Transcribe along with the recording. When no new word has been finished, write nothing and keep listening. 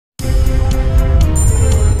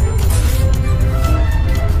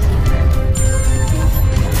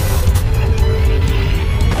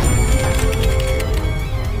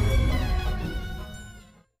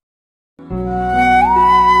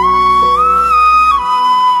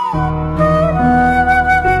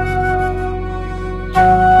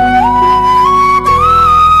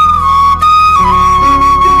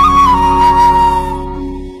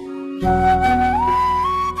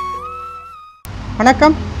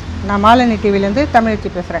வணக்கம், நான் மாலினி டிவிலேருந்து தமிழச்சி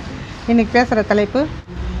பேசுகிறேன். இன்றைக்கி பேசுகிற தலைப்பு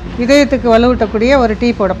இதயத்துக்கு வலுவூட்டக்கூடிய ஒரு டீ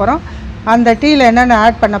போட போகிறோம். அந்த டீயில் என்னென்ன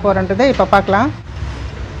ஆட் பண்ண போகிறோன்றதை இப்போ பார்க்கலாம்.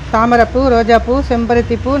 தாமரைப்பூ, ரோஜாப்பூ,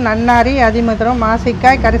 செம்பருத்திப்பூ, நன்னாரி, அதிமதுரம்,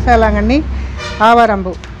 மாசிக்காய், கரிசாலாங்கண்ணி,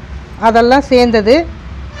 ஆவாரம்பூ அதெல்லாம் சேர்ந்தது.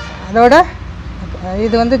 அதோட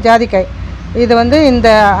இது ஜாதிக்காய். இது இந்த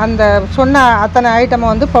அந்த சொன்ன அத்தனை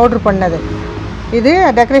ஐட்டமை பவுட்ரு பண்ணது. இது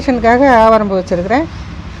டெக்கரேஷனுக்காக ஆவாரம்பூ வச்சுருக்கிறேன்.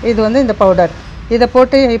 இது இந்த பவுடர். இதை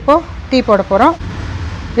போட்டு இப்போது டீ போட போகிறோம்.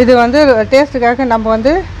 இது டேஸ்ட்டுக்காக நம்ம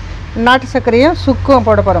நாட்டு சர்க்கரையும் சுக்கும்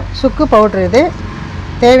போட போகிறோம். சுக்கு பவுட்ரு இது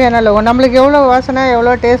தேவையான அளவு. நம்மளுக்கு எவ்வளோ வாசனை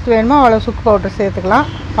எவ்வளோ டேஸ்ட் வேணுமோ அவ்வளோ சுக்கு பவுட்ரு சேர்த்துக்கலாம்.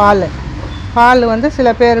 பால்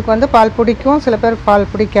சில பேருக்கு பால் பிடிக்கும், சில பேருக்கு பால்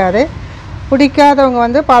பிடிக்காது.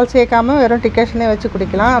 பிடிக்காதவங்க பால் சேர்க்காமல் வெறும் டிகாஷனே வச்சு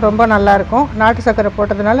குடிக்கலாம். ரொம்ப நல்லாயிருக்கும். நாட்டு சர்க்கரை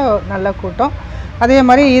போட்டதுனால நல்லா கூட்டம். அதே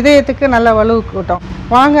மாதிரி இதயத்துக்கு நல்ல வலுவு கூட்டம்.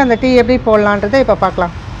 வாங்க அந்த டீ எப்படி போடலான்றதை இப்போ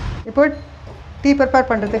பார்க்கலாம். இப்போ டீ ப்ரிப்பேர்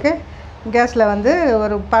பண்ணுறதுக்கு கேஸில்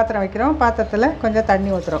ஒரு பாத்திரம் வைக்கிறோம். பாத்திரத்தில் கொஞ்சம் தண்ணி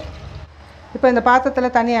ஊற்றுறோம். இப்போ இந்த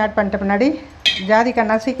பாத்திரத்தில் தண்ணி ஆட் பண்ணிட்ட பின்னாடி ஜாதிக்காய்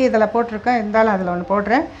நசுக்கி இதில் போட்டிருக்கேன். இருந்தாலும் அதில் ஒன்று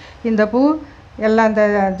போடுறேன். இந்த பூ எல்லாம் இந்த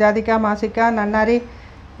ஜாதிக்காய், மாசிக்காய், நன்னாரி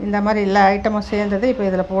இந்த மாதிரி எல்லா ஐட்டமும் சேர்ந்தது இப்போ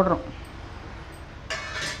இதில் போடுறோம்.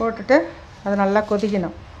 போட்டுட்டு அது நல்லா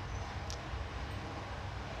கொதிக்கணும்.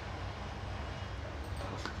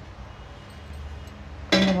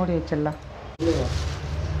 கொஞ்சம் மூடி வச்சிடலாம்.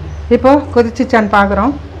 இப்போ கொதிச்சிச்சான்னு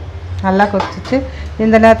பார்க்குறோம். நல்லா கொதிச்சிச்சு.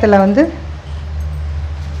 இந்த நேரத்தில்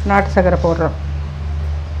நாட்டு சர்க்கரை போடுறோம்.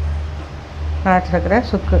 நாட்டு சர்க்கரை,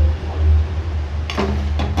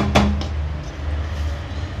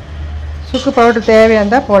 சுக்கு பவுடர் தேவையாக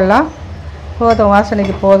இருந்தால் போடலாம். போதும்,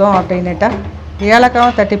 வாசனைக்கு போதும் அப்படின்னுட்டா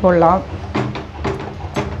ஏலக்காவும் தட்டி போடலாம்.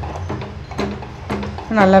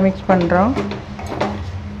 நல்லா மிக்ஸ் பண்ணுறோம்.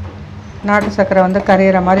 நாட்டு சர்க்கரை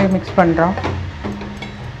கரையிற மாதிரி மிக்ஸ் பண்ணுறோம்.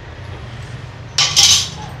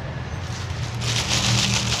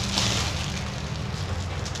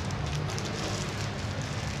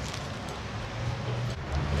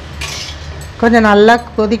 கொஞ்சம் நல்லா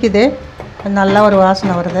கொதிக்குது. நல்லா ஒரு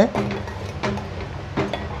வாசனை வருது.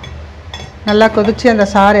 நல்லா கொதித்து அந்த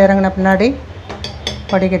சாறு இறங்கின பின்னாடி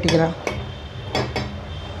வடிகட்டிக்கிறோம்.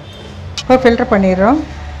 இப்போ ஃபில்டர் பண்ணிடுறோம்.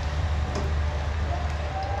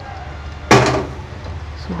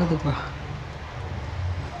 சுடுதுப்பா.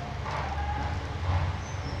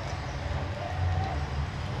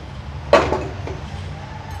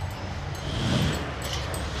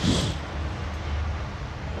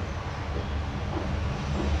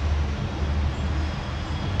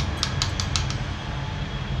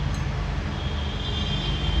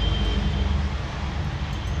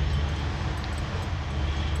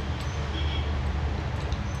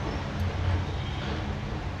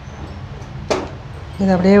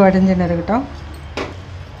 இது அப்படியே வடிஞ்சுன்னு இருக்கட்டும்.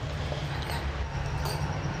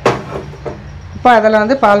 இப்போ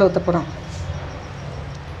அதில் பால் ஊற்ற போகிறோம்.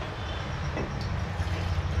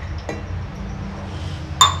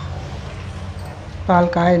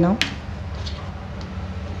 பால் காயணும்.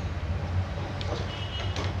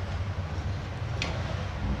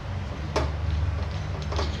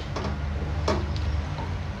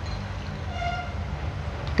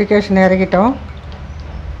 டிகாஷன் இறக்கிட்டோம்.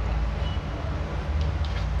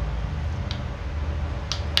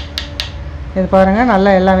 இது பாருங்கள்,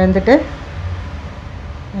 நல்லா எல்லாம் வெந்துட்டு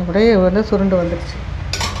அப்படியே சுருண்டு வந்துடுச்சு.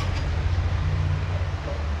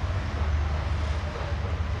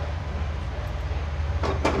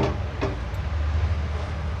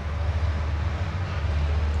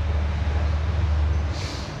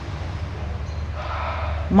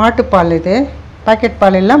 மாட்டுப்பால், இது பாக்கெட்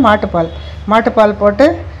பால் இல்லை, மாட்டுப்பால். மாட்டுப்பால் போட்டு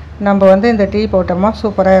நம்ம இந்த டீ போட்டோமா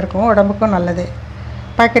சூப்பராக இருக்கும். உடம்புக்கும் நல்லது.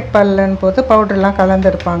 பாக்கெட் பால்னு போது பவுடர்லாம்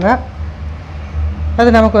கலந்துருப்பாங்க.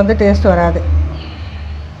 அது நமக்கு டேஸ்ட் வராது.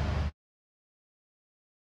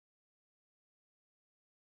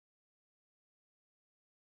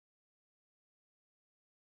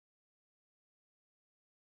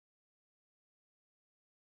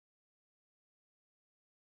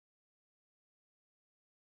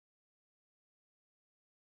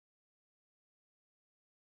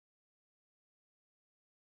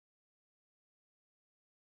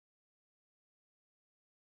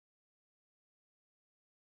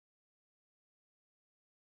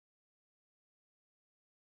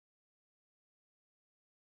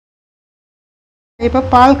 இப்போ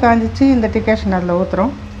பால் காஞ்சிச்சு. இந்த டிகாஷன் அதில்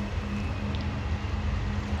ஊற்றுறோம்.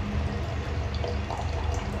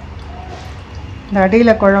 இந்த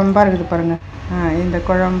அடியில் குழம்பாக இருக்குது பாருங்கள். இந்த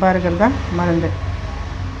குழம்பாக இருக்கிறது தான் மருந்து.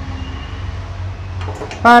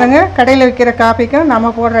 பாருங்கள், கடையில் விற்கிற காப்பிக்கும்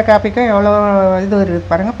நம்ம போடுற காப்பிக்கும் எவ்வளோ இது இருக்குது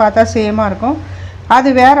பாருங்கள். பார்த்தா சேமாக இருக்கும். அது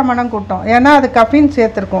வேறு மனம் கூட்டும். ஏன்னா அது கஃபீன்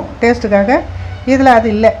சேர்த்துருக்கோம் டேஸ்ட்டுக்காக. இதில் அது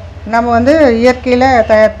இல்லை. நம்ம வந்து இயற்கையில்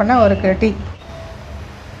தயார் பண்ண ஒரு டீ.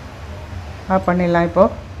 ஆஃப் பண்ணிடலாம்.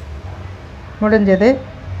 இப்போது முடிஞ்சது.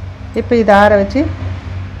 இப்போ இதை ஆற வச்சு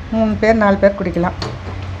 3 பேர் 4 பேர் குடிக்கலாம்.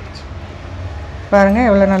 பாருங்கள்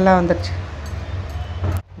எவ்வளோ நல்லா வந்துடுச்சு.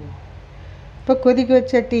 இப்போ கொதிக்க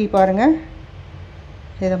வச்ச டீ பாருங்கள்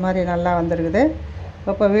இதை மாதிரி நல்லா வந்துருக்குது.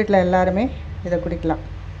 இப்போ வீட்டில் எல்லாருமே இதை குடிக்கலாம்.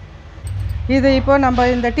 இது இப்போ நம்ம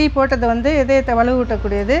இந்த டீ போட்டது வந்து இதயத்தை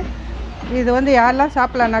வலுவூட்டக்கூடியது. இது வந்து யாரெல்லாம்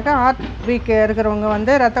சாப்பிட்லான்னாக்கா ஹார்ட் வீக் இருக்கிறவங்க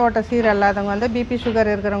வந்து ரத்த ஓட்ட சீர் இல்லாதவங்க வந்து பிபி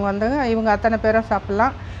சுகர் இருக்கிறவங்க வந்து இவங்க அத்தனை பேரும்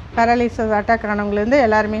சாப்பிட்லாம். பேரலிசிஸ் அட்டாக் ஆனவங்கலேருந்து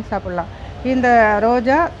எல்லாருமே சாப்பிட்லாம். இந்த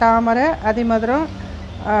ரோஜா, தாமரை, அதிமதுரம்,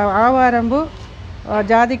 ஆவாரம்பூ,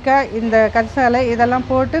 ஜாதிக்காய், இந்த கற்சாலை இதெல்லாம்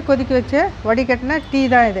போட்டு கொதிக்க வச்சு வடிகட்டின டீ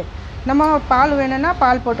தான் இது. நம்ம பால் வேணும்னா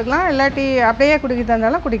பால் போட்டுக்கலாம், இல்லாட்டி அப்படியே குடிக்கிறதா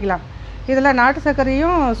இருந்தாலும் குடிக்கலாம். இதில் நாட்டு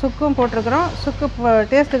சர்க்கரையும் சுக்கும் போட்டிருக்கிறோம். சுக்கு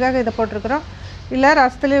டேஸ்ட்டுக்காக இதை போட்டிருக்கிறோம். இல்லை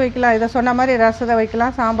ரசத்துலேயும் வைக்கலாம். இதை சொன்ன மாதிரி ரசத்தை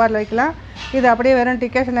வைக்கலாம், சாம்பாரில் வைக்கலாம். இது அப்படியே வெறும்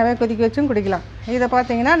டிகாஷனாகவே கொதிக்க வச்சும் குடிக்கலாம். இதை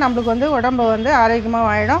பார்த்திங்கன்னா நம்மளுக்கு வந்து உடம்பு வந்து ஆரோக்கியமாக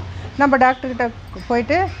ஆகிடும். நம்ம டாக்டர்கிட்ட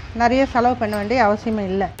போயிட்டு நிறைய செலவு பண்ண வேண்டிய அவசியமே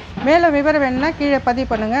இல்லை. மேலும் விவரம் வேணும்னா கீழே பதிவு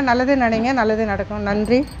பண்ணுங்கள். நல்லதே நினைங்க, நல்லதே நடக்கும்.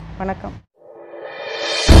 நன்றி, வணக்கம்.